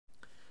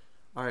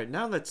Alright,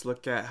 now let's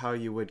look at how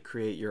you would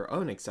create your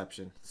own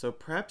exception. So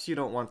perhaps you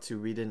don't want to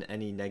read in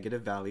any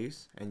negative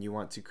values and you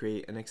want to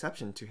create an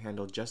exception to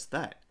handle just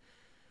that.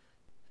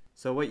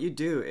 So what you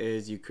do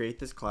is you create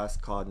this class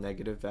called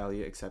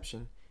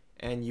NegativeValueException,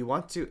 and you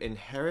want to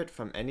inherit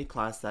from any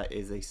class that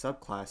is a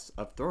subclass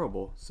of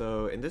throwable.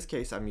 So in this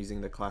case I'm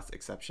using the class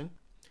exception,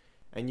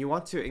 and you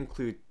want to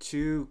include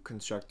two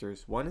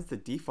constructors. One is the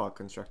default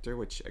constructor,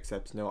 which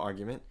accepts no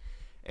argument,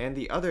 and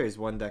the other is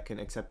one that can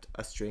accept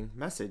a string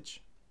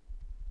message.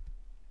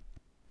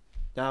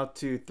 Now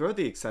to throw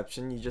the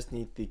exception, you just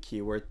need the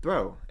keyword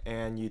throw,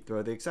 and you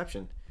throw the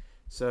exception.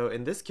 So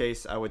in this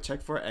case, I would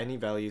check for any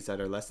values that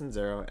are less than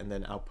 0, and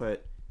then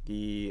output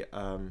the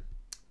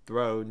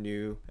throw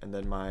new, and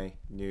then my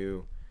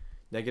new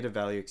negative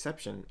value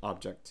exception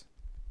object.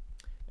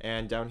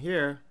 And down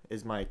here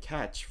is my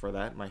catch for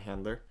that, my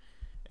handler,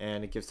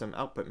 and it gives some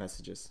output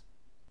messages.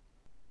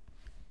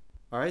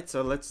 Alright,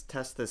 so let's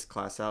test this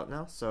class out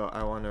now. So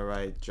I want to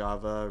write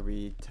Java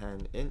read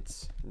 10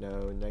 ints,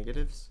 no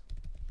negatives.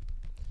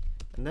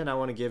 And then I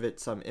want to give it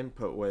some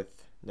input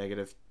with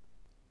negative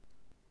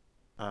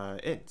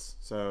ints.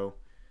 So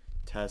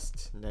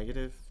test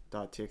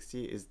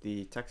negative.txt is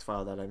the text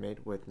file that I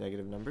made with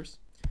negative numbers.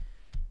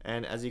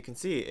 And as you can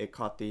see, it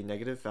caught the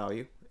negative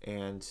value,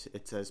 and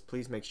it says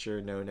please make sure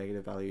no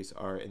negative values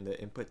are in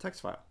the input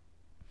text file.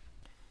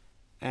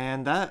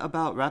 And that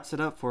about wraps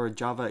it up for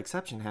Java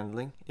exception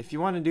handling. If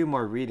you want to do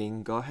more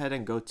reading, go ahead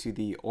and go to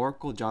the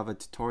Oracle Java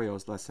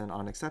tutorials lesson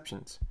on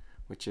exceptions,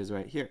 which is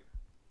right here.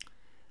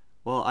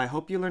 Well, I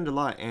hope you learned a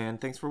lot,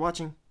 and thanks for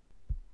watching.